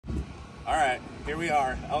All right, here we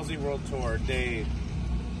are, LZ World Tour, day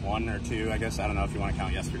 1 or 2, I guess. I don't know if you want to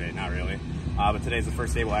count yesterday, not really. But today's the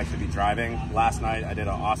first day we'll actually be driving. Last night, I did an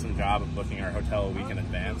awesome job of booking our hotel a week in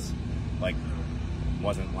advance. Like,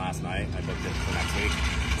 wasn't last night, I booked it for next week.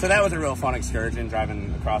 So that was a real fun excursion,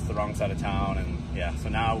 driving across the wrong side of town, and yeah, so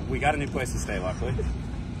now we got a new place to stay, luckily.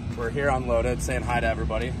 We're here unloaded, saying hi to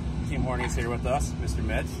everybody. Team Horny's here with us, Mr.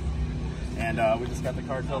 Mitch. And we just got the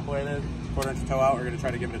car toe plated, 1/4-inch toe out. We're gonna try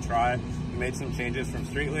to give it a try. We made some changes from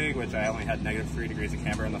Street League, which I only had -3 degrees of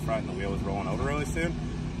camber in the front and the wheel was rolling over really soon.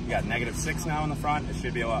 We got -6 now in the front. It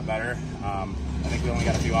should be a lot better. I think we only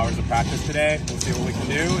got a few hours of practice today. We'll see what we can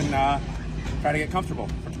do and try to get comfortable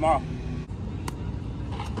for tomorrow.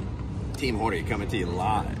 Team Horny coming to you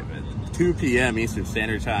live at 2 p.m. Eastern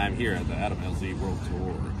Standard Time here at the Adam LZ World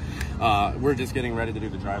Tour. We're just getting ready to do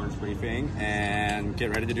the driver's briefing and get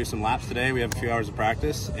ready to do some laps today. We have a few hours of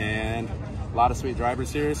practice and a lot of sweet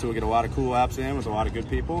drivers here, so we'll get a lot of cool laps in with a lot of good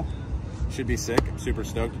people. Should be sick. I'm super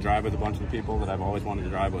stoked to drive with a bunch of the people that I've always wanted to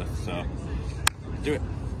drive with, so do it.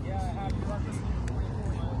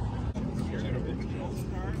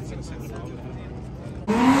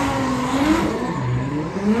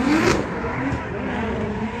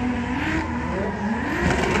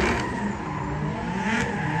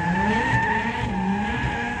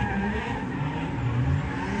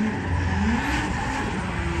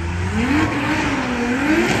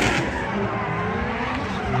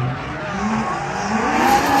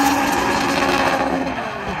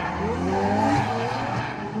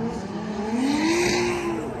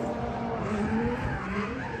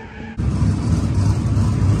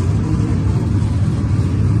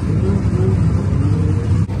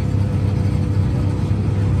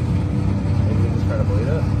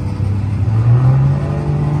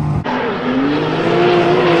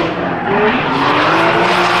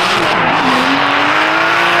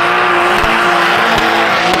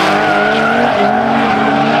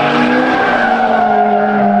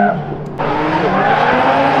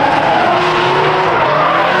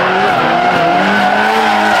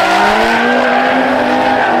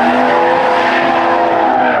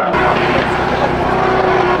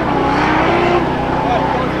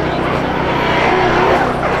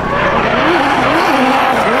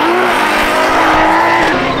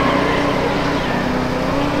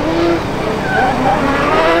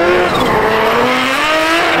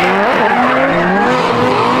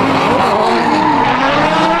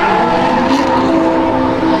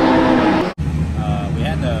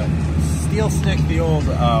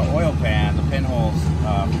 Oil pan, the pinholes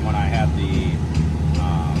when I had the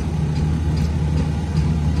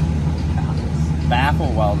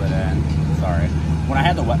baffle welded in. Sorry, when I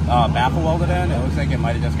had the baffle welded in, it looks like it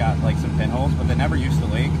might have just got like some pinholes, but they never used to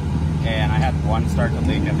leak. And I had one start to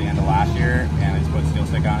leak at the end of last year, and I just put steel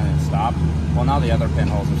stick on it and it stopped. Well, now the other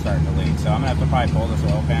pinholes are starting to leak, so I'm gonna have to probably pull this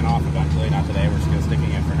oil pan off eventually. Not today. We're just gonna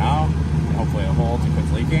sticking it for now, and hopefully it holds and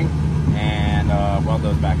quits leaking, and weld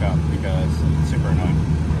those back up because it's super annoying.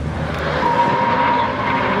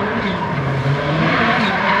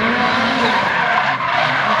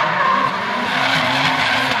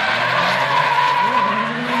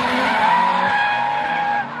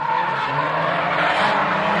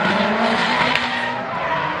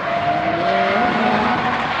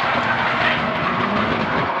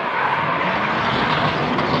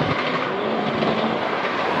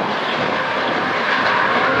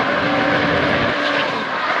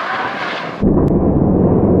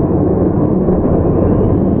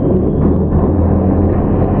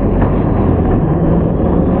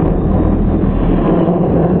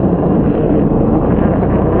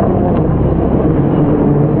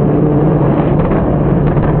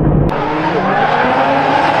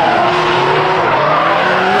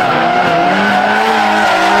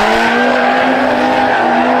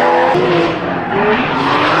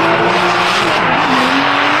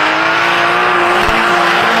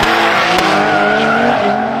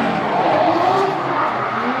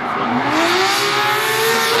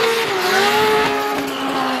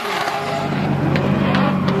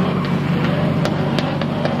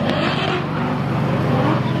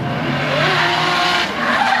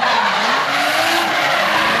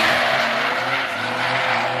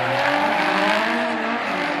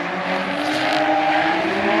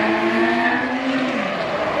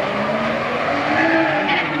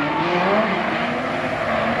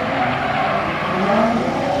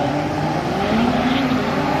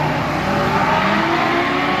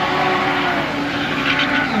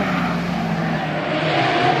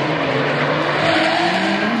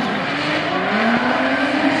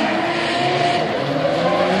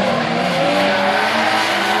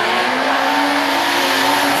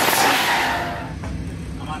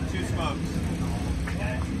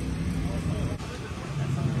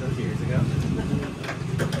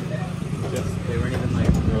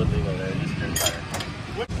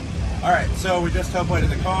 toe plate in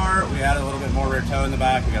the car. We added a little bit more rear toe in the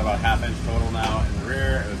back. We got about ½ inch total now in the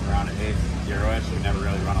rear. It was around an 8th zero-ish. We never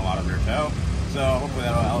really run a lot of rear toe. So hopefully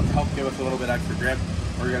that'll help give us a little bit extra grip.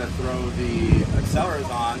 We're going to throw the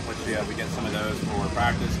accelerators on, which we get some of those for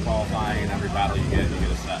practice, qualifying, and every battle you get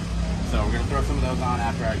a set. So we're going to throw some of those on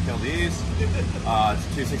after I kill these. It's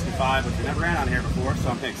 265, which we never ran on here before, so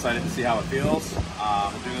I'm pretty excited to see how it feels.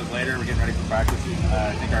 We'll do those later. We're getting ready for practice.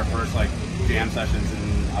 I think our first jam session's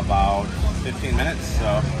in about 15 minutes.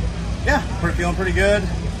 So yeah, we're feeling pretty good.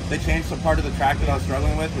 They changed some part of the track that I was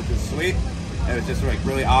struggling with, which is sweet. It was just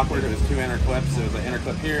really awkward. It was 2 inner clips. It was an inner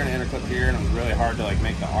clip here and an inner clip here, and it was really hard to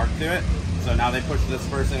make the arc to it. So now they pushed this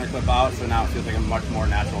first inner clip out, so now it feels like a much more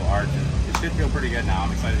natural arc. It should feel pretty good now.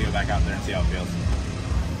 I'm excited to go back out there and see how it feels.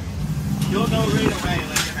 You'll know right away,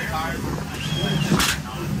 if it's hard.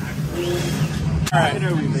 Alright.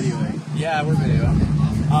 Are we videoing? Yeah, we're videoing.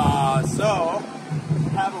 So,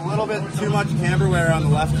 have a little bit too much camber wear on the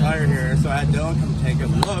left tire here, so I had Dylan come take a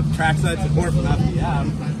look. Trackside support from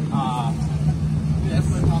FDM.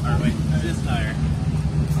 This tire.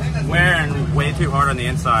 Wearing way too hard on the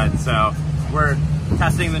inside, so we're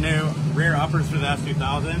testing the new rear uppers for the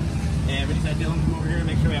S2000, and we just had Dylan come over here to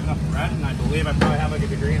make sure we have enough thread, and I believe I probably have like 1.5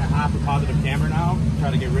 degrees of positive camber now,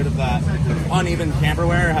 try to get rid of that uneven camber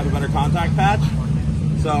wear, have a better contact patch.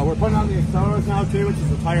 So we're putting on the accelerators now too, which is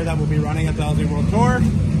the tire that we'll be running at the LZ World Tour.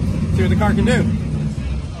 See what the car can do.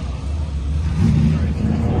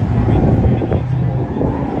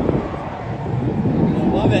 I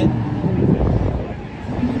love it.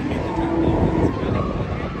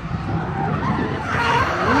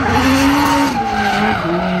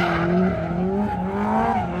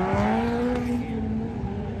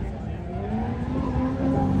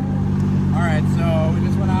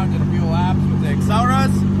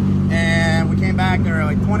 They were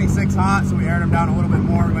like 26 hot, so we aired them down a little bit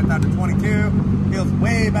more. We went down to 22. Feels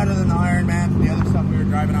way better than the Ironman. The other stuff we were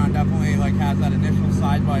driving on definitely has that initial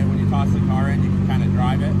side bite. When you toss the car in, you can kind of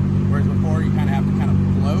drive it. Whereas before, you kind of have to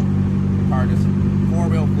float. The car just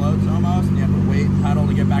 4-wheel floats almost, and you have to wait and pedal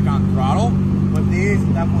to get back on throttle. With these,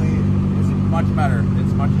 definitely, it's much better.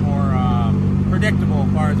 It's much more predictable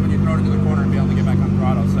as far as when you throw it into the corner and be able to get back on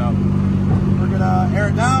throttle. So we're gonna air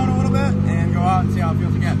it down a little bit and go out and see how it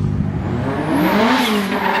feels again.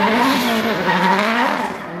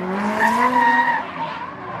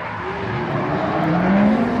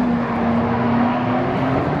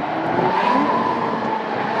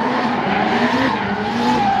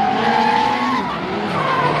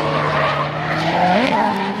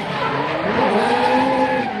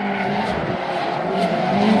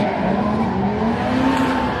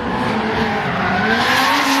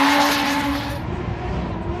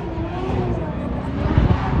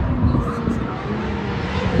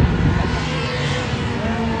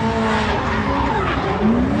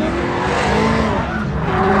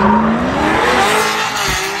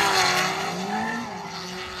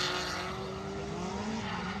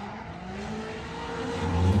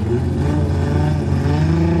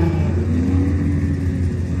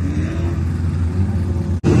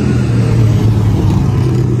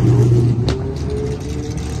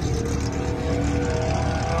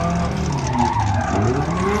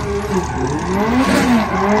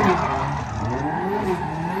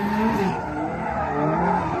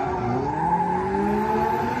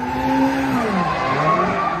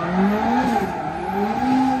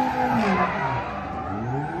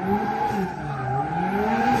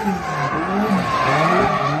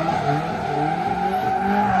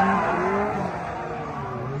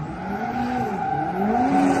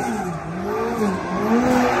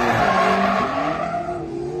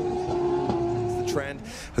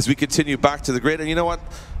 As we continue back to the grid, and you know what?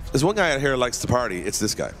 There's one guy out here who likes to party. It's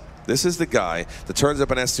this guy. This is the guy that turns up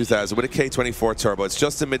an S2000 with a K24 turbo. It's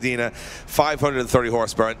Justin Medina, 530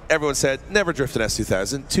 horsepower. And everyone said, never drift an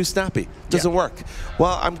S2000. Too snappy. Doesn't work.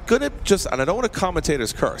 Well, I'm going to just, and I don't want to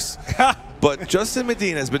commentator's curse, but Justin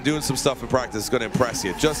Medina has been doing some stuff in practice that's going to impress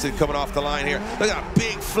you. Justin coming off the line here. Look at that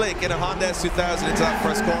big flick in a Honda S2000 into that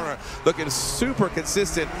first corner. Looking super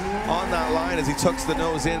consistent on that line as he tucks the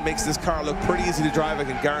nose in. Makes this car look pretty easy to drive, I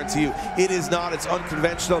can guarantee you. It is not. It's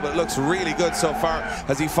unconventional, but it looks really good so far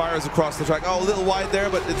as he fires across the track. Oh, a little wide there,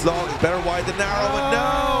 but it's long. It's better wide than narrow, but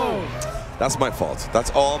no! That's my fault. That's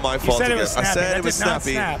all my fault. I said it was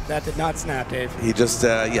snappy. That did not snap, Dave. He just,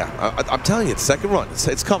 yeah. I'm telling you, it's second run.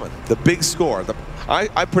 It's coming. The big score.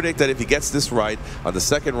 I predict that if he gets this right on the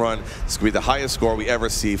second run, this could be the highest score we ever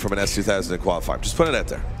see from an S2000 in qualifying. Just put it out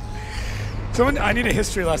there. So I need a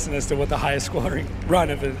history lesson as to what the highest scoring run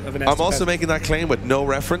of an S2000. I'm also making that claim with no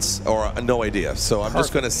reference or no idea. So I'm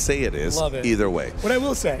just going to say it is. Love it. Either way. What I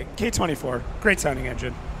will say, K24, great sounding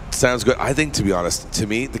engine. Sounds good. I think, to be honest, to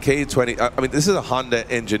me, the K20, I mean, this is a Honda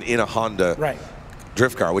engine in a Honda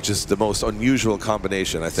drift car, which is the most unusual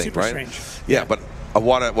combination, I think, Super right? strange. Yeah, but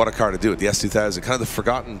what a car to do it. The S2000, kind of the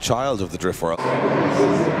forgotten child of the drift world.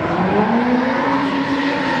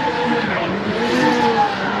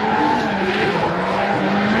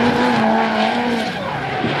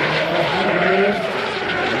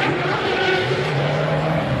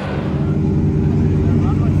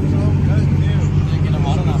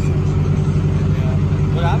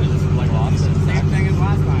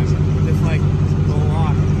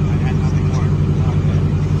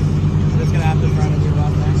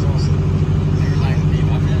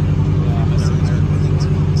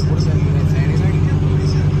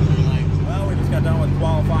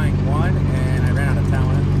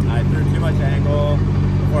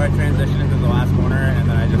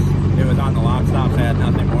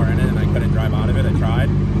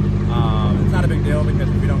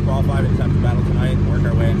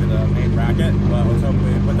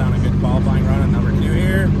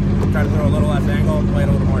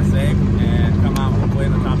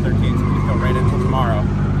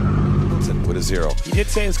 He did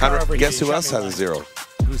say his car overheated. Guess who else has a 0?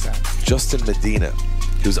 Who's that? Justin Medina,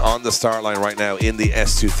 who's on the start line right now in the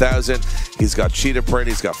S2000. He's got cheetah print,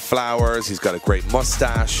 he's got flowers, he's got a great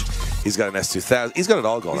mustache, he's got an S2000. He's got it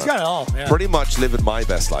all going on. He's got it all, yeah. Pretty much living my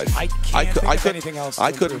best life. I can't think of anything else.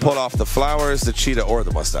 I couldn't pull off the flowers, the cheetah, or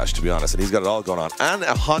the mustache, to be honest. And he's got it all going on. And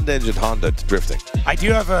a Honda engine Honda drifting. I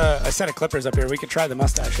do have a set of clippers up here. We could try the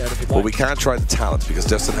mustache out if you'd like. Well, we can't try the talent because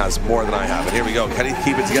Justin has more than I have. And here we go. Can he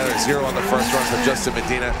keep it together? 0 on the first run from Justin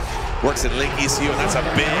Medina. Works in Link ECU, and that's a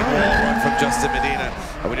big wall run from Justin Medina.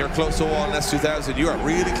 And when you're close to a wall in S2000, you are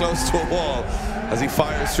really close to a wall as he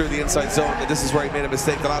fires through the inside zone. And this is where he made a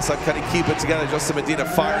mistake the last time. Can he keep it together? Justin Medina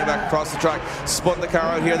firing back across the track. Spun the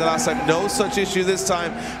car out here the last time. No such issue this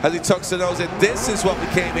time as he tucks the nose in. This is what we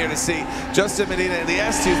came here to see. Justin Medina in the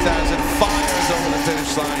S2000 fires over the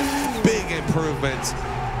finish line. Big improvement.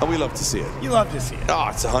 And we love to see it. You love to see it. Oh,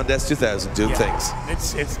 it's a Honda S2000 doing things.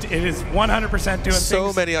 It is 100% doing things.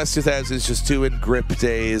 So many S2000s just doing grip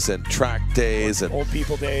days and track days and old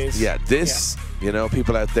people days. Yeah, this, you know,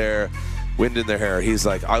 people out there, wind in their hair. He's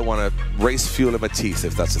like, I want to race fuel in my teeth,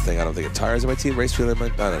 if that's the thing. I don't think it tires in my teeth, race fuel in my, I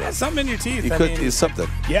don't know. Something in your teeth. It's something.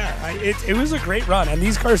 Yeah, it was a great run. And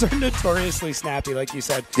these cars are notoriously snappy, like you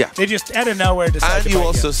said. Yeah. They just, out of nowhere, decide and you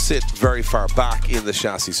also sit very far back in the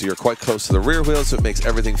chassis, so you're quite close to the rear wheel, so it makes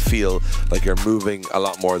everything feel like you're moving a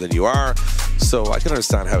lot more than you are. So I can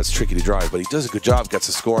understand how it's tricky to drive, but he does a good job, gets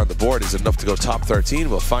a score on the board. Is it enough to go top 13?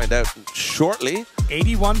 We'll find out shortly.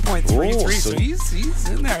 81.33, so he's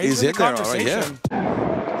in there. He's in there, all right, yeah.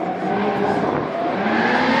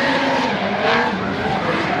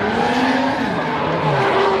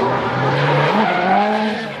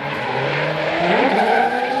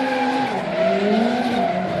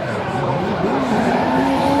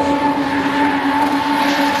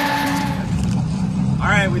 All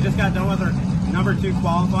right, we just got done with our number 2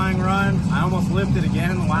 qualifying run. I almost lived it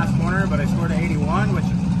again in the last corner, but I scored an 81, which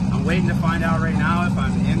I'm waiting to find out right now if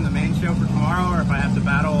I'm in the main show for tomorrow or if I have to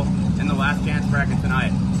battle in the last chance bracket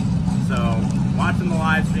tonight. So, watching the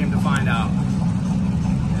live stream to find out.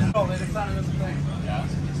 Oh, they decided this thing. Yeah.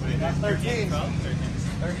 That's 13.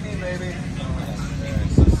 13, baby.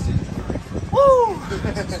 Woo!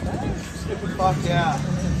 Fuck yeah.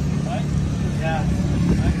 What? Yeah.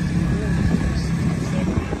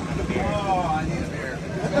 Oh, I need a beer.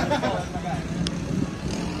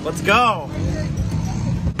 Let's go.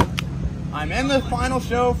 I'm in the final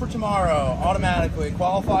show for tomorrow, automatically.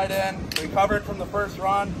 Qualified in, recovered from the first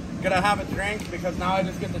run. Gonna have a drink because now I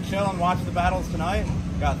just get to chill and watch the battles tonight.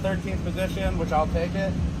 Got 13th position, which I'll take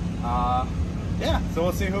it. Yeah, so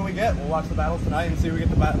we'll see who we get. We'll watch the battles tonight and see who we get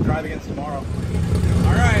to drive against tomorrow.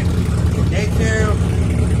 All right, day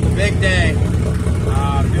 2, big day.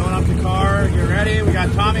 Filling up the car, get ready. We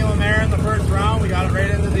got Tommy Lemaire in the first round. We got it right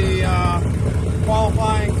into the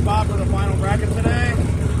qualifying spot for the final bracket today.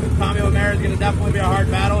 Tommy Lemaire is going to definitely be a hard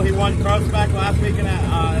battle. He won Crossback last week in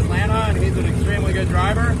Atlanta, and he's an extremely good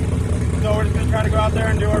driver. So we're just going to try to go out there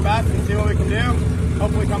and do our best and see what we can do.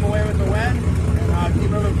 Hopefully come away with the win and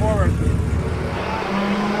keep moving forward.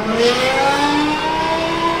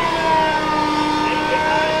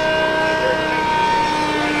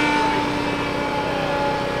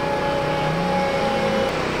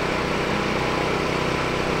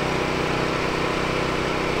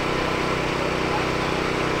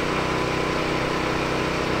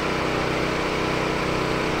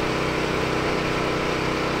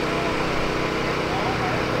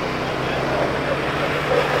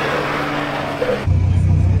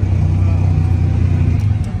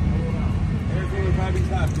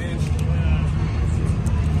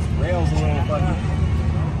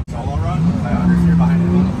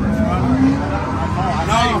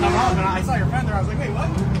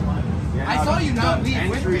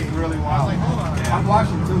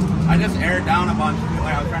 washing too. I just aired down a bunch.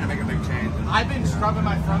 Like I was trying to make a big change. I've been scrubbing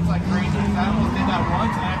my fronts like crazy. I almost did that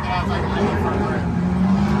once, and I thought I was like, I front grip.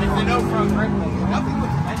 If they know front grip, nothing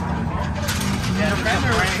looks better. Yeah, the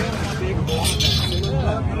bender is big. It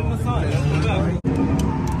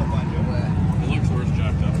looks worse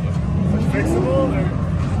jacked up. Fixable or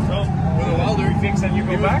So, with a welder, you fix and you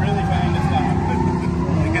go back? really kind of stuff.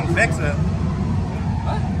 We can fix it.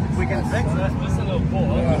 We can fix it. Just a little pull.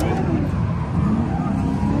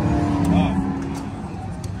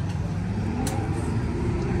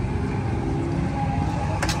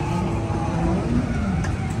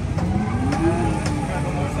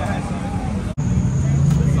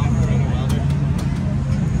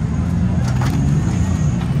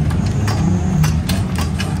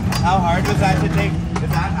 How hard was that to take? Is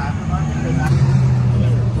that aftermarket? Or is that...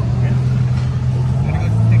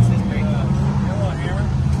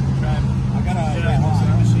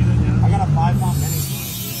 I got a 5-pump mini.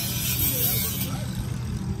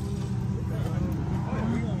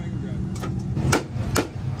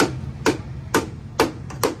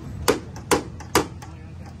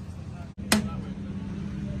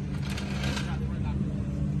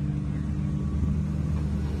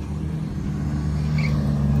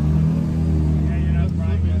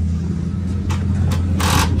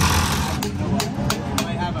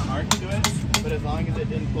 But as long as it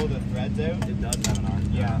didn't pull the threads out, it does have an arc.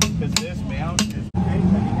 Yeah, because this mount is pretty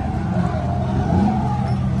heavy.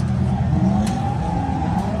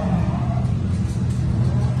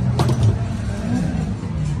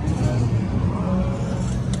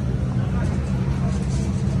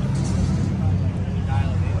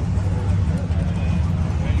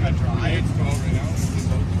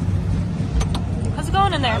 How's it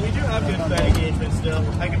going in there? We do have good fed engagement still.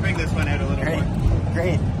 I can bring this one out a little more.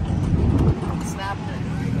 Great. Snap it.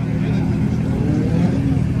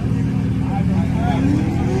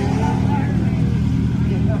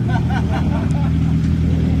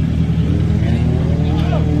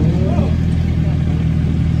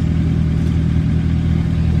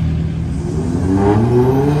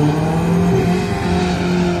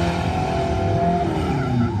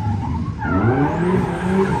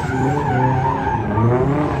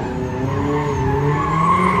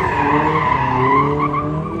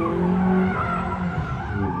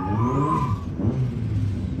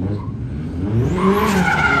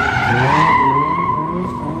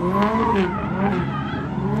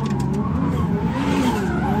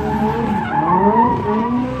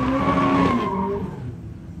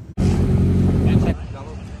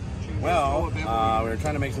 We were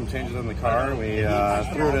trying to make some changes in the car. We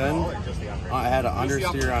threw it in. I had an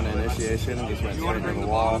understeer on initiation and just went straight into the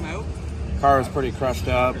wall. Car was pretty crushed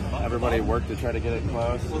up. Everybody worked to try to get it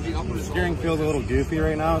close. The steering feels a little goofy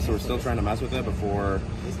right now, so we're still trying to mess with it before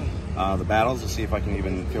the battles to see if I can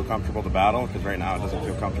even feel comfortable to battle, because right now it doesn't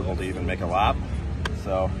feel comfortable to even make a lap.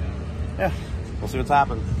 So, yeah, we'll see what's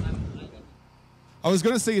happened. I was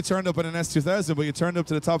going to say you turned up in an S2000, but you turned up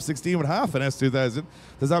to the top 16 with half an S2000.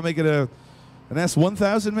 Does that make it an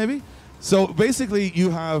S1000 maybe? So basically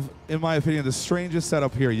you have, in my opinion, the strangest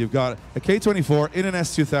setup here. You've got a K24 in an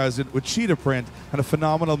S2000 with cheetah print and a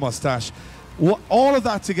phenomenal mustache. All of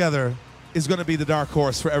that together is going to be the dark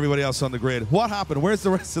horse for everybody else on the grid. What happened? Where's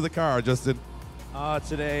the rest of the car, Justin?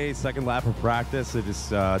 Today, second lap of practice, I just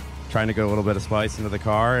trying to get a little bit of spice into the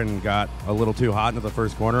car and got a little too hot into the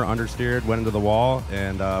first corner, understeered, went into the wall,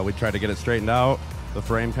 and we tried to get it straightened out. The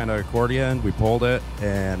frame kind of accordioned, we pulled it,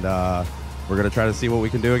 and we're going to try to see what we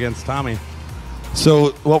can do against Tommy.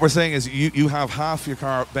 So what we're saying is you have half your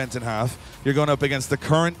car bent in half. You're going up against the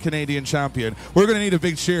current Canadian champion. We're going to need a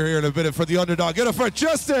big cheer here in a bit for the underdog. Get it for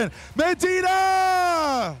Justin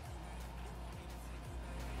Medina!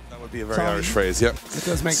 That would be a very Irish phrase, yeah. It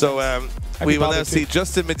does make so sense. we will now see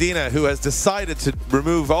Justin Medina, who has decided to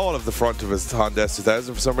remove all of the front of his Honda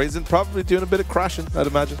S2000 for some reason, probably doing a bit of crashing, I'd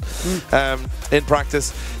imagine. In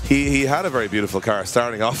practice, he had a very beautiful car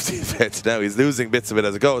starting off the event. Now he's losing bits of it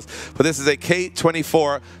as it goes. But this is a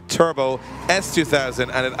K24 Turbo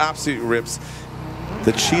S2000, and it absolutely rips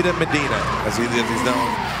the Cheetah Medina, as he's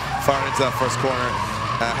known, far into that first corner.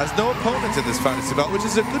 Has no opponent in this fantasy battle, which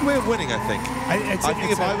is a good way of winning, I think. I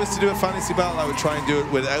think if I was to do a fantasy battle, I would try and do it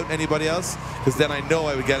without anybody else, because then I know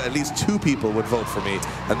I would get at least 2 people would vote for me,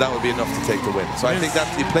 and that would be enough to take the win. So I think that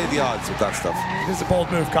you play the odds with that stuff. This is a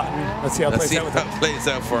bold move, Cotton. Let's see how it plays out with him. Plays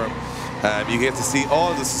out for him. You get to see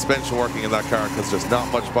all the suspension working in that car, because there's not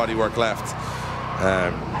much body work left.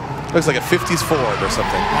 Looks like a 50s Ford or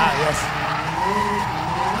something. Ah, yes.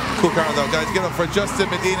 Cool car though, guys. Give it up for Justin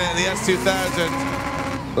Medina in the S2000.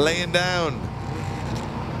 Laying down.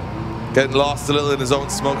 Getting lost a little in his own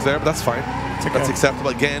smoke there, but that's fine. That's acceptable.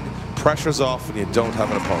 Again, pressure's off when you don't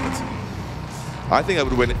have an opponent. I think I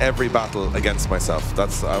would win every battle against myself.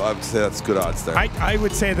 I would say that's good odds there. I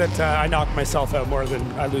would say that I knock myself out more than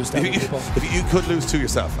I lose to other people. If you could lose to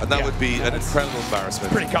yourself, and that would be an incredible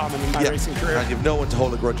embarrassment. It's pretty common in my racing career. And you have no one to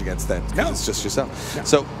hold a grudge against then, because it's just yourself. No.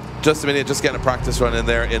 So, just a minute, just getting a practice run in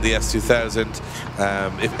there in the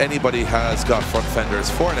S2000. If anybody has got front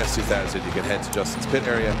fenders for an S2000, you can head to Justin's pit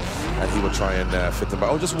area, and he will try and fit them.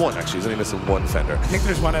 Oh, just one actually. He's only missing one fender. I think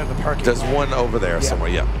there's one out of the parking. There's one over there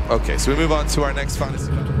somewhere. Yeah. Okay, so we move on to our next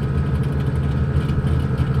fantasy.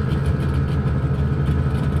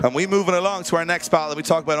 And we moving along to our next battle. We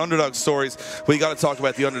talk about underdog stories. We got to talk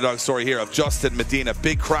about the underdog story here of Justin Medina.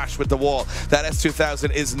 Big crash with the wall. That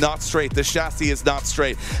S2000 is not straight. The chassis is not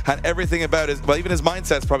straight. And everything about it, well, even his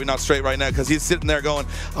mindset's probably not straight right now, because he's sitting there going,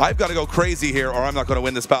 I've got to go crazy here or I'm not going to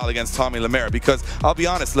win this battle against Tommy Lemaire. Because I'll be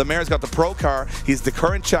honest, Lemaire's got the pro car. He's the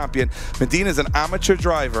current champion. Medina's an amateur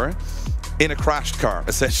driver in a crashed car,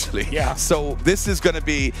 essentially. Yeah. So this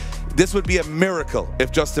would be a miracle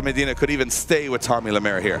if Justin Medina could even stay with Tommy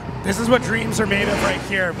Lemaire here. This is what dreams are made of right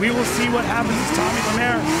here. We will see what happens as Tommy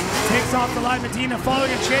Lemaire takes off the line. Medina following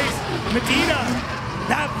a chase. Medina,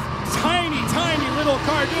 that tiny, tiny little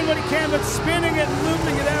car, doing what he can, but spinning it and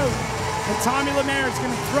looping it out. And Tommy Lemaire is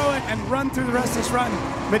going to throw it and run through the rest of this run.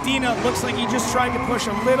 Medina looks like he just tried to push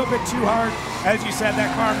a little bit too hard. As you said,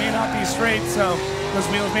 that car may not be straight, so those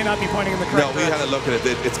wheels may not be pointing in the correct direction. No, we had a look at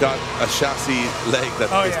it. It's got a chassis leg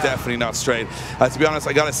that is definitely not straight. To be honest,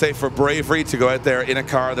 I got to say, for bravery to go out there in a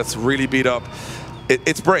car that's really beat up,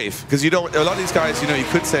 it's brave, because a lot of these guys, you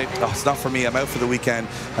could say, oh, it's not for me, I'm out for the weekend,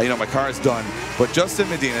 my car is done. But Justin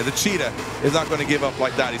Medina, the cheetah, is not going to give up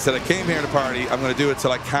like that. He said, I came here to party, I'm going to do it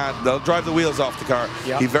till I can't. They'll drive the wheels off the car.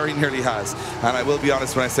 Yep. He very nearly has. And I will be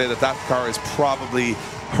honest when I say that car is probably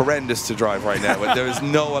horrendous to drive right now. There is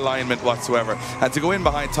no alignment whatsoever. And to go in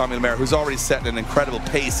behind Tommy Lemaire, who's already setting an incredible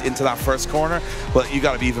pace into that first corner, well, you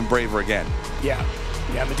got to be even braver again. Yeah,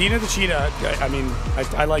 Medina the cheetah, I mean,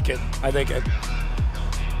 I like it. I think it.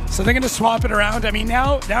 So they're going to swap it around. I mean,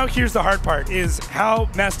 now here's the hard part, is how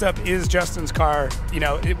messed up is Justin's car?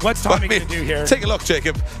 What's Tommy going to do here? Take a look,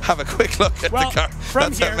 Jacob. Have a quick look at the car.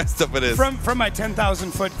 That's how messed up it is. From my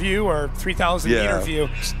 10,000 foot view or 3,000 meter view,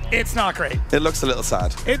 it's not great. It looks a little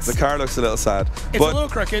sad. The car looks a little sad. It's a little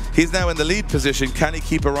crooked. He's now in the lead position. Can he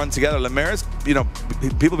keep a run together? Lemaire's,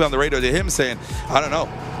 people be on the radio to him saying, I don't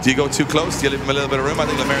know. Do you go too close? Do you leave him a little bit of room? I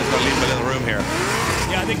think Lemaire's going to leave him a little room here.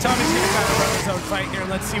 Yeah, I think Tommy's going to kind of run his own fight here.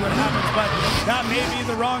 Let's see what happens. But that may be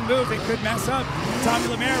the wrong move. It could mess up Tommy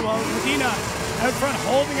Lemaire. Well, Medina out front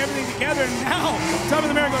holding everything together. And now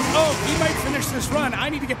Tommy Lemaire goes, oh, he might finish this run.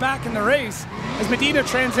 I need to get back in the race. As Medina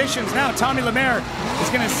transitions, now Tommy Lemaire is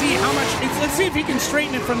going to see how much. Let's see if he can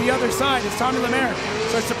straighten it from the other side as Tommy Lemaire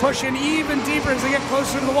starts to push in even deeper as they get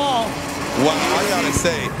closer to the wall. Wow, I got to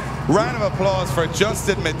say, round of applause for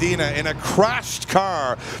Justin Medina in a crashed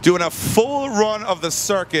car doing a full run of the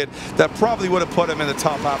circuit that probably would have put him in the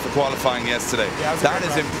top half of qualifying yesterday. Yeah, that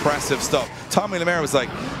is impressive stuff. Tommy Lemaire was like,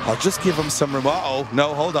 I'll just give him some room. Uh-oh,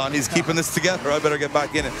 no, hold on, he's keeping this together. I better get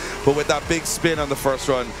back in it. But with that big spin on the first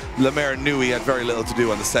run, Lemaire knew he had very little to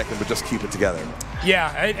do on the second, but just keep it together.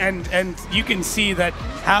 Yeah, and you can see that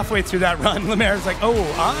halfway through that run, Lemaire's like, oh,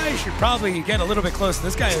 I should probably get a little bit closer.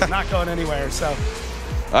 This guy is not going anywhere, so.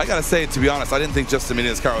 I gotta say, to be honest, I didn't think Justin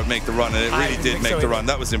Medina's car would make the run, and it really did make the run.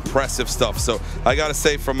 That was impressive stuff. So I gotta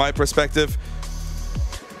say, from my perspective,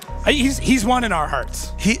 he's won in our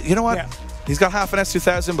hearts. You know what? Yeah. He's got half an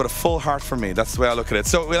S2000, but a full heart for me. That's the way I look at it.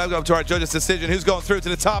 So we'll go up to our judges' decision. Who's going through to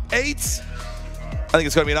the top 8? I think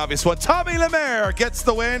it's going to be an obvious one. Tommy Lemaire gets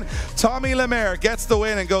the win. Tommy Lemaire gets the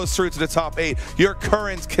win and goes through to the top 8. Your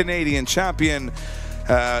current Canadian champion,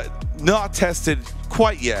 not tested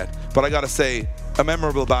quite yet, but I got to say, a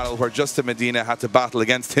memorable battle where Justin Medina had to battle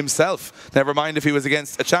against himself. Never mind if he was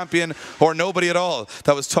against a champion or nobody at all.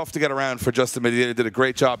 That was tough to get around for Justin Medina. Did a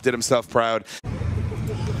great job, did himself proud.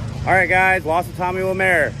 All right, guys, lost to Tommy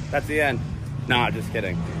Lemaire. That's the end. Nah, just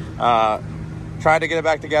kidding. Tried to get it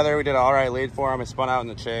back together. We did an all right lead for him. He spun out in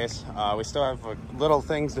the chase. We still have little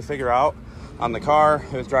things to figure out on the car.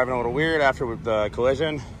 It was driving a little weird after the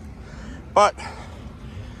collision, but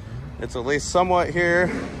it's at least somewhat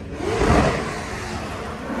here.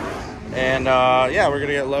 And yeah, we're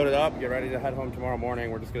gonna get loaded up, get ready to head home tomorrow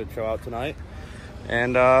morning. We're just gonna chill out tonight.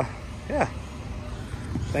 And yeah,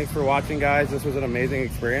 thanks for watching, guys. This was an amazing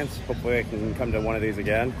experience. Hopefully I can come to one of these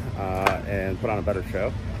again and put on a better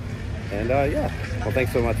show. And yeah, well,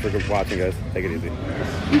 thanks so much for watching, guys. Take it easy.